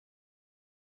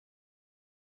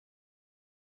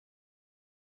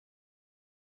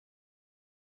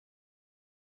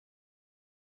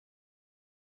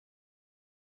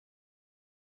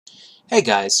Hey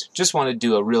guys, just want to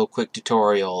do a real quick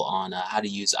tutorial on how to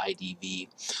use IDV.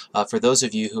 For those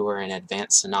of you who are in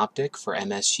Advanced Synoptic for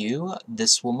MSU,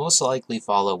 this will most likely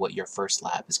follow what your first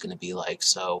lab is going to be like,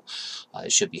 so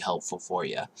it should be helpful for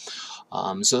you.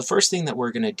 So the first thing that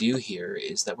we're going to do here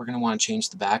is that we're going to want to change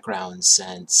the background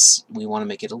since we want to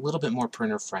make it a little bit more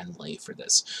printer friendly for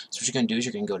this. So what you're going to do is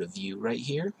you're going to go to View right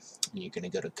here, and you're going to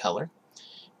go to Color,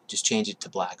 just change it to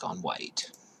black on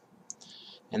white.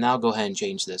 And I'll go ahead and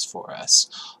change this for us.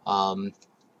 One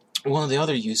of the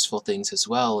other useful things as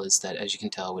well is that, as you can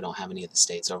tell, we don't have any of the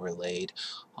states overlaid.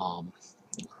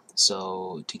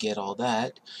 So to get all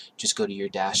that, just go to your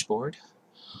dashboard.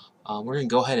 We're going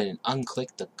to go ahead and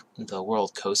unclick the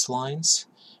world coastlines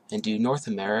and do North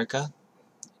America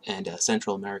and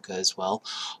Central America as well.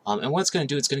 And what it's going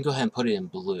to do, it's going to go ahead and put it in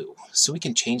blue. So we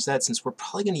can change that since we're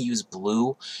probably going to use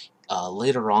blue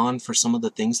later on for some of the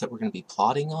things that we're going to be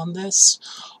plotting on this.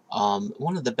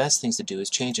 One of the best things to do is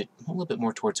change it a little bit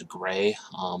more towards a gray.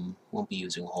 Won't be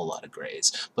using a whole lot of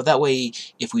grays, but that way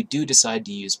if we do decide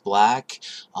to use black,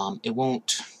 it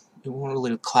won't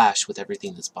really clash with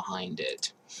everything that's behind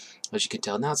it. As you can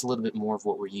tell, now it's a little bit more of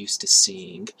what we're used to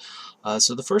seeing.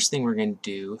 So the first thing we're going to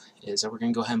do is that we're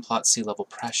going to go ahead and plot sea level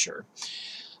pressure.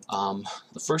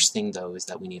 The first thing though is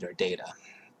that we need our data.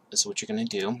 So what you're going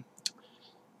to do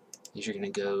is you're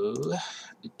going to go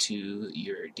to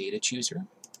your data chooser,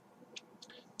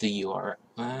 the URL,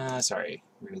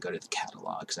 we're going to go to the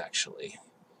catalogs actually,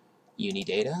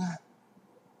 Unidata,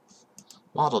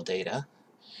 model data,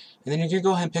 and then you're going to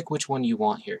go ahead and pick which one you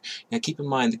want here. Now keep in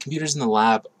mind the computers in the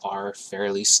lab are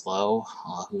fairly slow.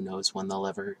 Who knows when they'll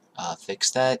ever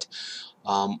fix that.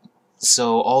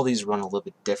 So all these run a little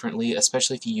bit differently,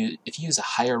 especially if you use a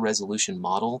higher resolution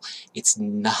model. It's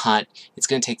going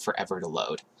to take forever to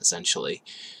load, essentially.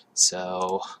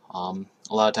 So a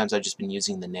lot of times I've just been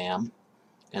using the NAM,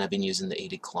 and I've been using the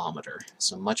 80 kilometer,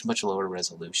 so much lower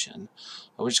resolution.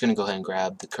 We're just going to go ahead and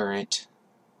grab the current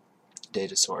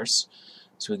data source.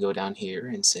 So we go down here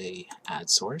and say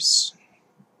Add Source.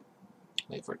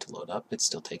 Wait for it to load up. It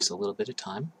still takes a little bit of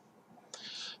time.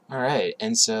 Alright,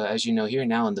 and so as you know here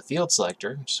now in the field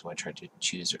selector, which is what I tried to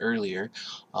choose earlier,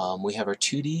 we have our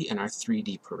 2D and our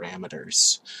 3D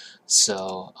parameters.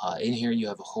 So in here you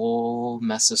have a whole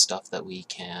mess of stuff that we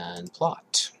can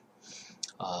plot.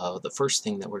 The first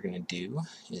thing that we're going to do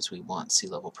is we want sea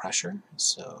level pressure,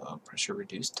 so pressure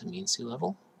reduced to mean sea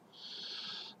level.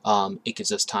 It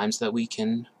gives us times that we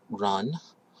can run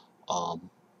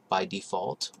by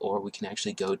default, or we can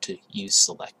actually go to use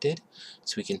selected,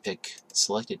 so we can pick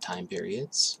selected time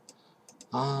periods.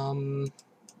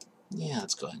 Yeah,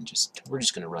 let's go ahead and we're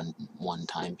just going to run one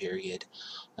time period,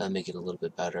 make it a little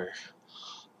bit better.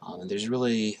 And there's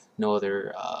really no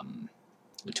other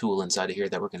tool inside of here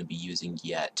that we're going to be using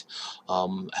yet.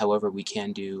 However, we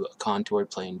can do a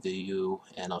contoured plane view,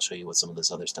 and I'll show you what some of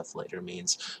this other stuff later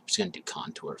means. I'm just going to do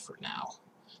contour for now.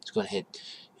 Let's go ahead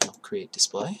and hit create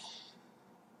display.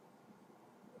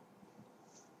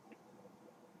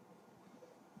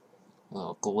 A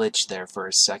little glitch there for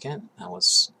a second. That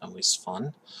was always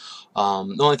fun.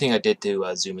 The only thing I did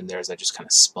to zoom in there is I just kind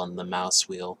of spun the mouse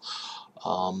wheel.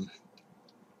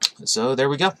 So there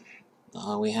we go.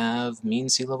 We have mean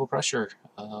sea level pressure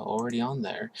already on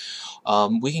there.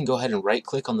 We can go ahead and right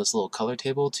click on this little color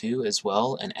table too as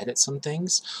well and edit some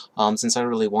things. Since I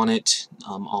really want it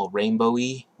all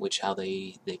rainbowy, which how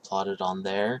they plotted on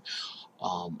there,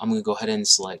 I'm going to go ahead and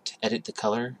select edit the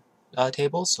color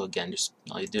table. So again, just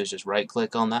all you do is just right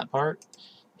click on that part,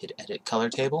 hit edit color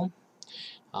table.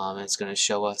 And it's going to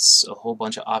show us a whole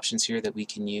bunch of options here that we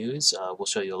can use. We'll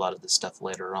show you a lot of this stuff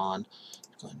later on.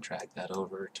 Go ahead and drag that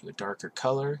over to a darker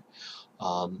color.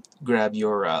 Grab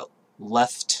your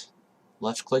left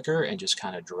clicker and just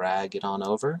kind of drag it on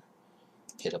over.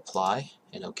 Hit apply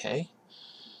and OK.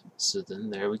 So then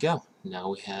there we go. Now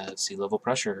we have sea level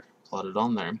pressure plotted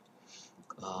on there.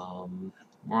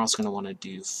 We're also going to want to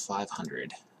do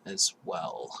 500 as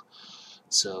well.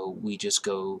 So we just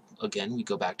go, again, we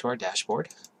go back to our dashboard,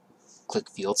 click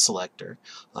Field Selector.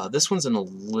 This one's in a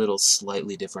little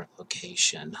slightly different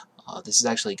location. This is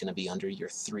actually going to be under your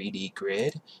 3D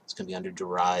grid. It's going to be under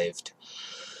Derived.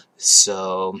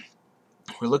 So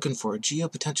we're looking for a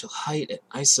geopotential height at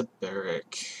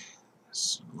isobaric.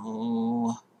 So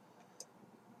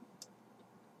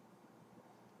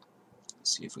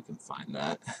let's see if we can find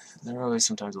that. They're always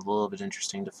sometimes a little bit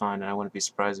interesting to find, and I wouldn't be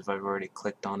surprised if I've already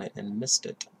clicked on it and missed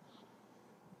it.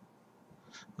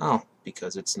 Oh,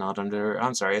 because it's not under,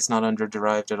 I'm sorry, it's not under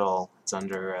Derived at all. It's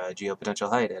under geopotential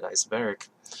height at isobaric.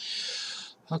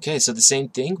 Okay, so the same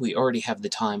thing, we already have the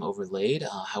time overlaid,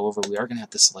 however we are going to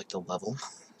have to select a level.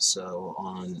 So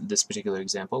on this particular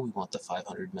example, we want the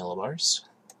 500 millibars.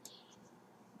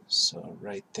 So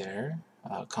right there,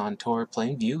 contour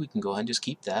plane view, we can go ahead and just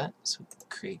keep that. So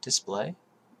create display.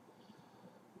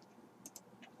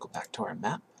 Go back to our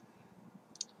map.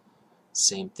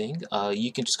 Same thing.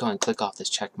 You can just go ahead and click off this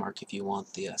check mark if you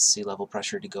want the sea level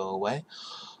pressure to go away.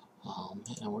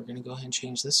 And we're going to go ahead and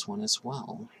change this one as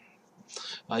well.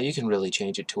 You can really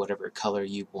change it to whatever color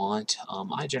you want.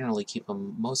 I generally keep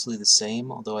them mostly the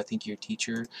same, although I think your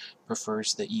teacher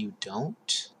prefers that you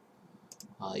don't,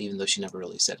 even though she never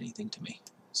really said anything to me.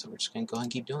 So we're just going to go ahead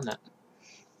and keep doing that.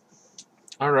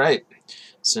 Alright,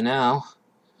 so now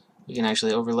we can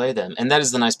actually overlay them. And that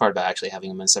is the nice part about actually having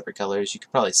them in separate colors. You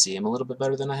could probably see them a little bit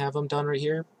better than I have them done right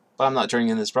here, but I'm not turning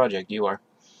in this project, you are.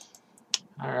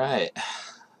 Alright,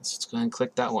 so let's go ahead and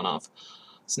click that one off.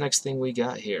 So next thing we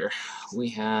got here, we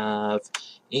have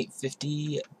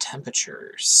 850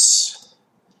 temperatures.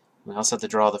 We also have to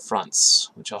draw the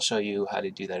fronts, which I'll show you how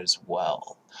to do that as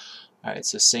well. Alright,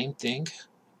 so same thing,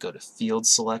 go to Field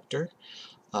Selector.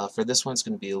 For this one, it's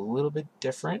going to be a little bit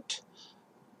different.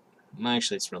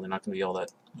 Actually, it's really not going to be all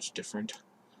that much different.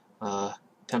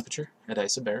 Temperature at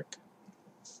isobaric.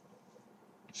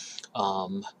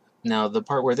 Now, the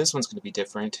part where this one's going to be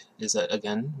different is that,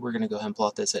 again, we're going to go ahead and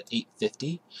plot this at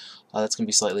 850. That's going to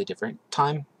be slightly different.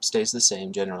 Time stays the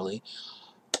same, generally.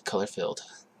 Color filled.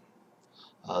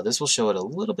 This will show it a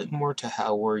little bit more to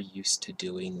how we're used to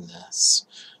doing this.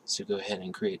 So go ahead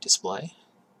and create display.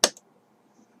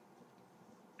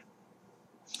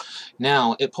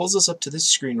 Now, it pulls us up to this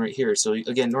screen right here. So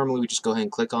again, normally we just go ahead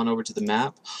and click on over to the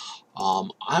map.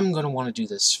 I'm going to want to do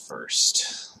this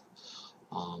first.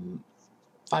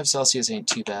 5 Celsius ain't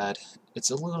too bad. It's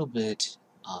a little bit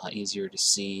easier to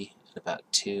see at about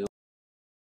 2.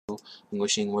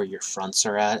 Wishing where your fronts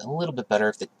are at. A little bit better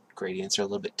if the gradients are a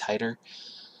little bit tighter.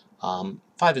 5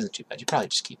 isn't too bad. You probably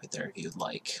just keep it there if you'd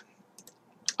like.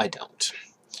 I don't.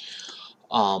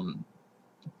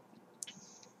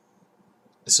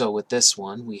 So with this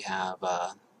one, we now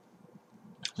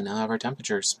have our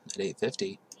temperatures at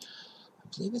 850.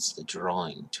 I believe it's the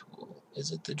drawing tool.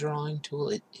 Is it the drawing tool?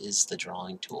 It is the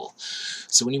drawing tool.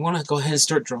 So when you want to go ahead and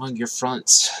start drawing your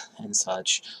fronts and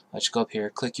such, just go up here,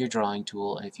 click your drawing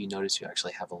tool, and if you notice you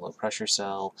actually have a low pressure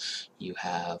cell, you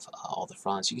have all the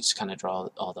fronts, you can just kind of draw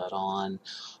all that on,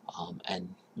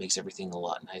 and makes everything a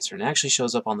lot nicer. And it actually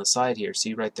shows up on the side here.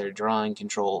 See right there, drawing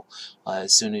control,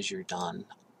 as soon as you're done.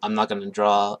 I'm not going to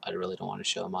draw. I really don't want to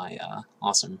show my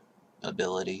awesome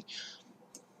ability.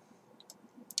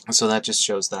 So that just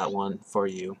shows that one for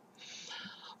you.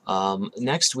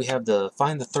 Next we have the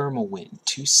find the thermal wind,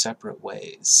 2 separate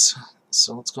ways.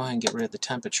 So let's go ahead and get rid of the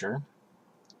temperature.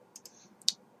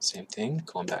 Same thing,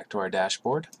 going back to our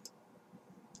dashboard.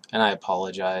 And I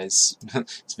apologize,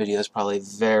 this video is probably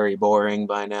very boring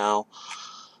by now.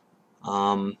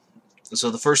 So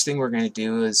the first thing we're going to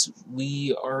do is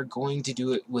we are going to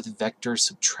do it with vector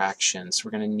subtraction. So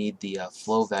we're going to need the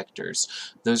flow vectors.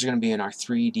 Those are going to be in our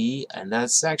 3D, and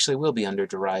that's actually will be under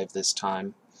derived this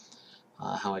time.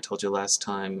 How I told you last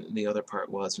time, the other part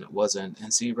was and it wasn't.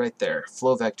 And see right there,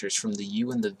 flow vectors from the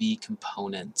U and the V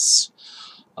components.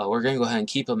 We're going to go ahead and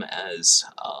keep them as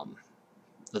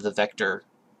the vector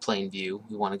plane view.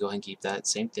 We want to go ahead and keep that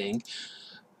same thing.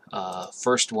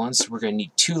 First one, so we're going to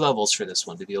need 2 levels for this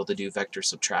one to be able to do vector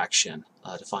subtraction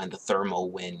to find the thermal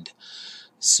wind.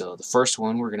 So the first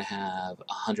one, we're going to have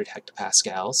 100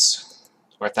 hectopascals.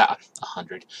 Or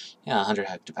 100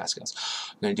 hectopascals.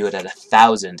 I'm going to do it at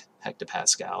 1,000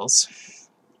 hectopascals.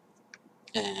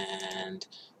 And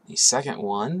the second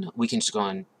one, we can just go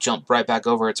and jump right back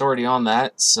over. It's already on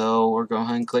that, so we're going to go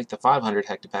ahead and click the 500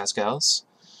 hectopascals,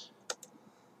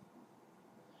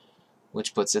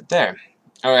 which puts it there.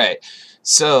 Alright,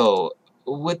 so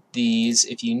with these,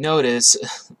 if you notice,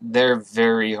 they're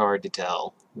very hard to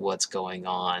tell what's going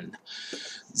on.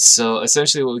 So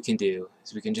essentially what we can do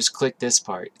is we can just click this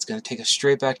part. It's going to take us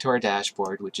straight back to our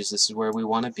dashboard, which is this is where we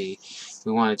want to be.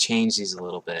 We want to change these a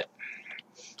little bit.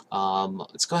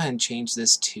 Let's go ahead and change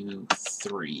this to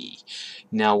 3.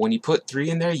 Now when you put 3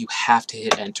 in there, you have to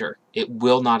hit enter. It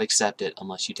will not accept it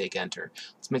unless you take enter.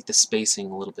 Let's make the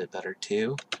spacing a little bit better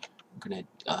too. I'm going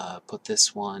to put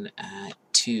this one at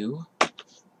 2.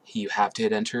 You have to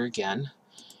hit enter again.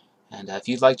 And if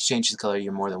you'd like to change the color,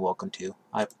 you're more than welcome to.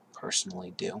 I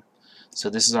personally do. So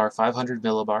this is our 500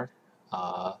 millibar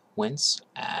winds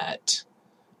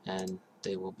and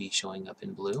they will be showing up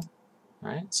in blue.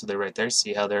 Alright, so they're right there.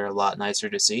 See how they're a lot nicer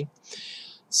to see.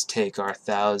 Let's take our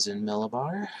 1,000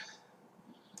 millibar.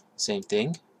 Same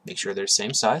thing. Make sure they're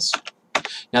same size.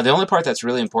 Now the only part that's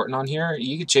really important on here,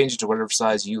 you can change it to whatever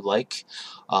size you like.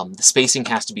 The spacing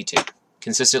has to be 2.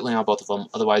 Consistently on both of them,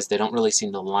 otherwise they don't really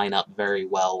seem to line up very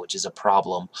well, which is a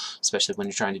problem, especially when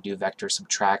you're trying to do vector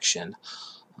subtraction.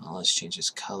 Let's change this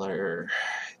color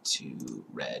to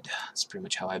red. That's pretty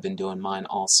much how I've been doing mine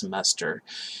all semester.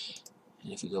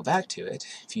 And if you go back to it,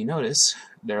 if you notice,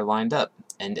 they're lined up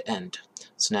end to end.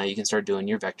 So now you can start doing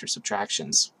your vector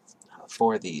subtractions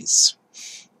for these.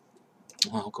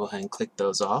 I'll go ahead and click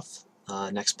those off.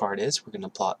 Next part is we're going to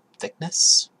plot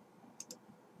thickness.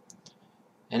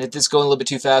 And if this is going a little bit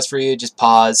too fast for you, just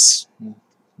pause,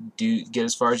 get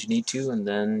as far as you need to, and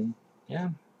then, yeah.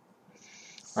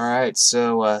 Alright,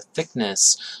 so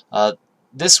thickness.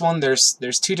 This one, there's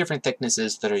 2 different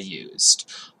thicknesses that are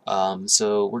used.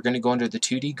 So we're going to go under the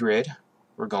 2D grid.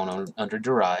 We're going under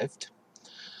derived.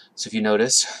 So if you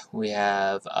notice, we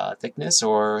have thickness,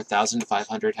 or 1,000 to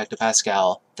 500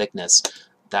 hectopascal thickness.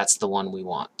 That's the one we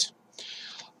want,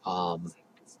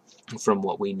 from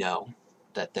what we know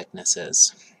that thickness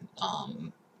is.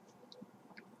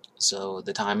 So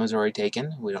the time is already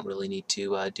taken. We don't really need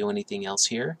to do anything else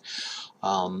here.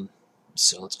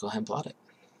 So let's go ahead and plot it.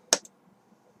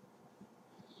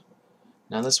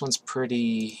 Now this one's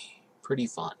pretty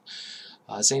fun.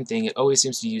 Same thing, it always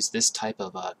seems to use this type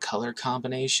of color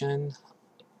combination,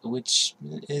 which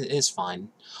is fine.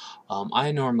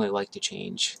 I normally like to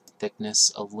change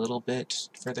thickness a little bit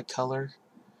for the color.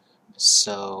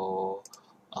 So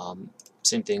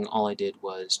same thing, all I did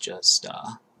was just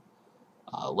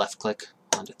left click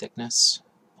onto thickness,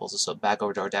 pulls us up back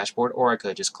over to our dashboard, or I could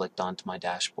have just clicked onto my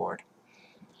dashboard.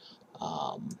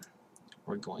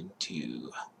 We're going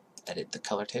to edit the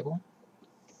color table,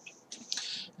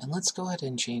 and let's go ahead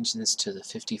and change this to the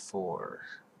 54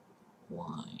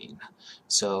 line.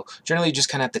 So generally you just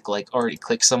kind of have to already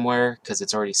click somewhere because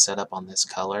it's already set up on this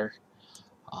color.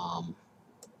 So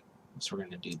we're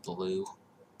going to do blue,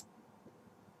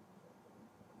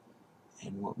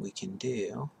 and what we can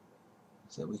do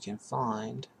is that we can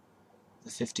find the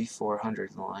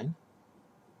 5400 line,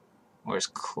 or as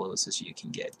close as you can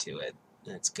get to it.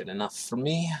 That's good enough for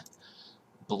me.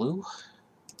 Blue.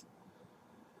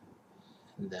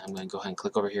 And then I'm going to go ahead and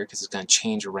click over here because it's going to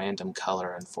change a random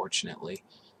color, unfortunately,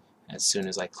 as soon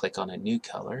as I click on a new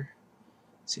color.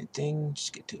 Same thing,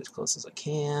 just get to as close as I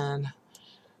can.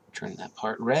 Turn that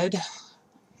part red.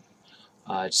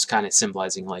 Just kind of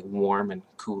symbolizing like warm and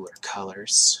cooler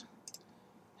colors.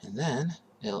 And then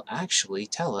it'll actually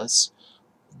tell us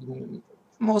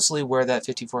mostly where that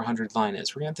 5400 line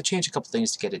is. We're going to have to change a couple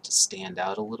things to get it to stand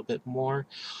out a little bit more.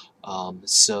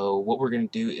 So what we're going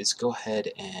to do is go ahead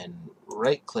and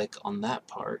right click on that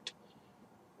part,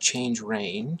 change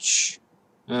range.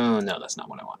 Oh no, that's not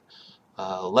what I want.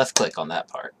 Left click on that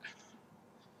part,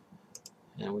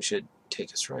 and we should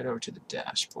take us right over to the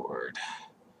dashboard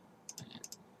and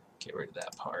get rid of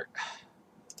that part.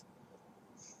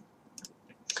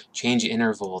 Change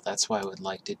interval, that's what I would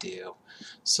like to do.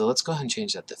 So let's go ahead and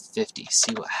change that to 50,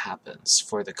 see what happens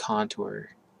for the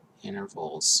contour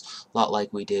intervals, a lot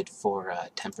like we did for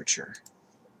temperature.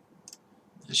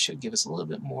 This should give us a little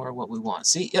bit more what we want.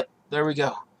 See, yep, there we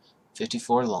go.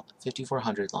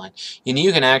 5400 line. And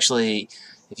you can actually,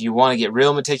 if you want to get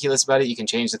real meticulous about it, you can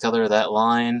change the color of that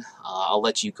line. I'll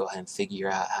let you go ahead and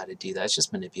figure out how to do that. It's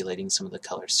just manipulating some of the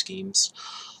color schemes.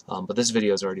 But this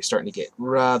video is already starting to get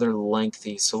rather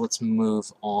lengthy, so let's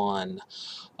move on.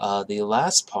 The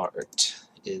last part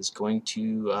is going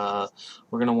to,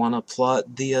 we're going to want to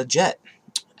plot the jet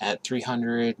at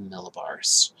 300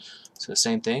 millibars. So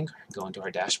same thing, go into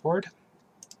our dashboard.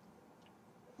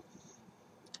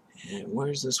 And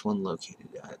where's this one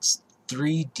located at? It's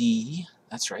 3D,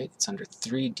 that's right, it's under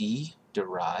 3D,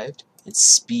 derived, and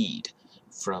speed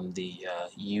from the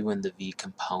U and the V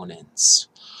components.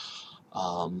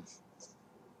 So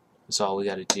all we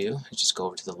got to do is just go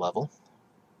over to the level,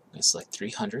 and select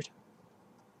 300.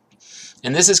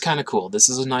 And this is kind of cool. This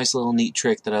is a nice little neat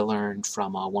trick that I learned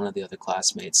from one of the other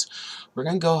classmates. We're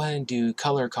going to go ahead and do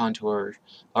color contour,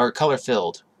 or color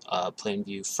filled plain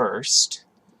view first.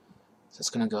 So it's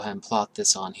going to go ahead and plot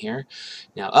this on here.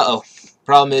 Now,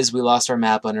 problem is we lost our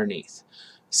map underneath.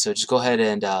 So just go ahead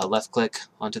and left click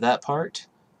onto that part.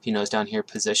 If you notice down here,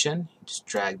 position, just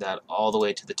drag that all the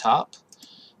way to the top.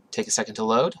 Take a second to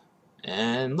load,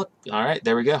 and look, alright,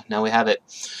 there we go. Now we have it.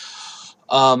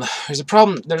 There's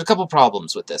a couple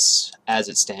problems with this as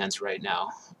it stands right now.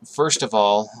 First of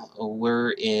all,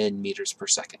 we're in meters per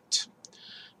second,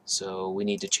 so we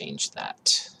need to change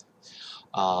that.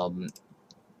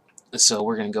 So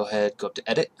we're going to go ahead, go up to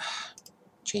edit,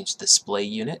 change the display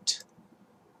unit,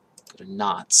 go to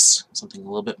knots, something a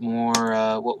little bit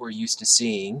more what we're used to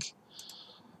seeing.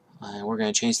 And we're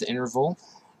going to change the interval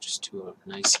just to a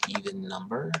nice even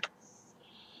number.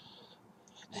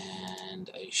 And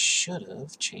I should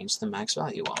have changed the max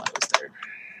value while I was there.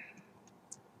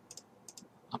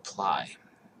 Apply.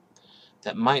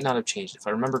 That might not have changed. If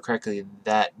I remember correctly,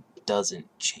 that doesn't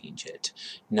change it.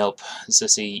 Nope. So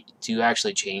see, to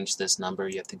actually change this number,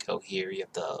 you have to go here, you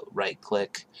have to right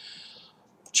click,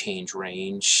 change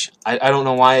range. I don't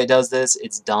know why it does this.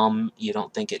 It's dumb. You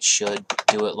don't think it should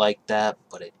do it like that,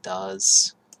 but it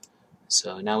does.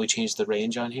 So now we change the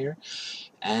range on here,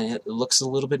 and it looks a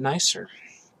little bit nicer.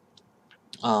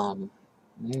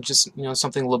 Just,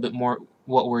 something a little bit more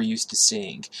what we're used to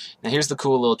seeing. Now here's the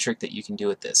cool little trick that you can do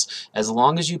with this. As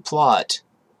long as you plot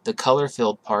the color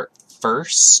filled part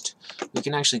first, we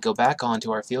can actually go back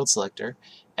onto our field selector.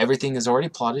 Everything is already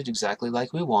plotted exactly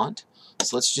like we want.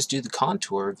 So let's just do the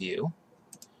contour view.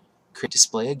 Create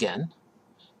display again.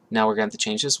 Now we're going to have to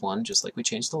change this one just like we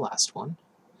changed the last one.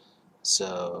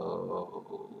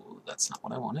 So that's not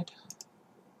what I wanted.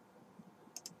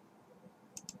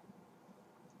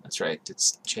 That's right,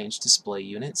 it's change display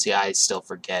unit. See, I still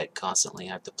forget constantly.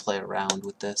 I have to play around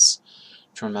with this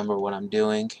to remember what I'm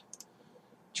doing.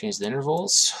 Change the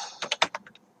intervals.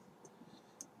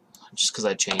 Just because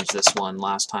I changed this one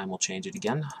last time, we'll change it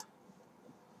again.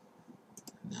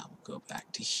 Now we'll go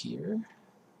back to here.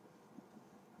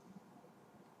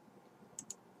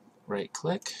 Right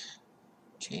click,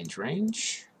 change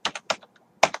range.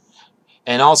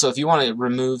 And also, if you want to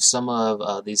remove some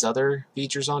of these other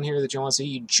features on here that you want to see,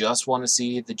 you just want to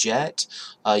see the jet,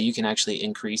 you can actually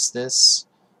increase this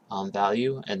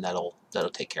value, and that'll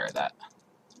take care of that.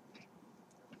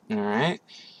 Alright,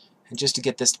 and just to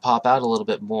get this to pop out a little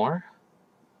bit more,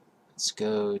 let's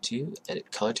go to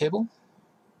Edit Color Table.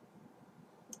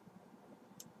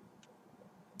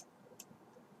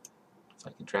 If I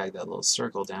can drag that little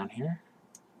circle down here,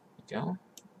 there we go.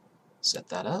 Set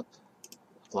that up.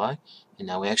 Apply, and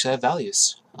now we actually have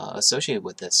values associated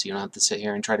with this. You don't have to sit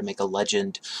here and try to make a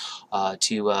legend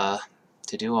to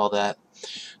do all that.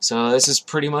 So this is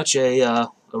pretty much a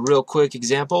real quick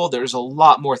example. There's a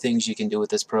lot more things you can do with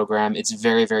this program. It's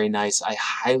very, very nice. I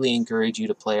highly encourage you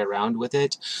to play around with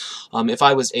it. If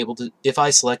I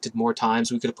selected more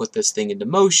times, we could have put this thing into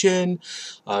motion,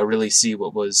 really see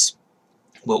what was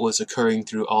occurring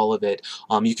through all of it.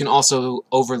 You can also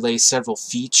overlay several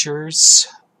features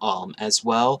as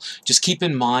well. Just keep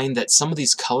in mind that some of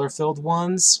these color-filled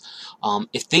ones,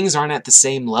 if things aren't at the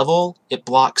same level, it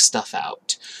blocks stuff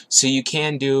out. So you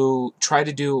can try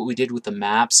to do what we did with the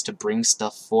maps to bring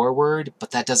stuff forward,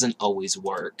 but that doesn't always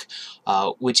work,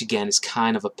 which again is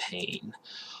kind of a pain.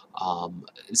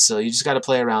 So you just got to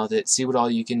play around with it, see what all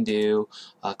you can do,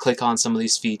 click on some of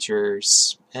these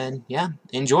features, and yeah,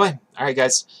 enjoy. Alright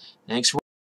guys, thanks for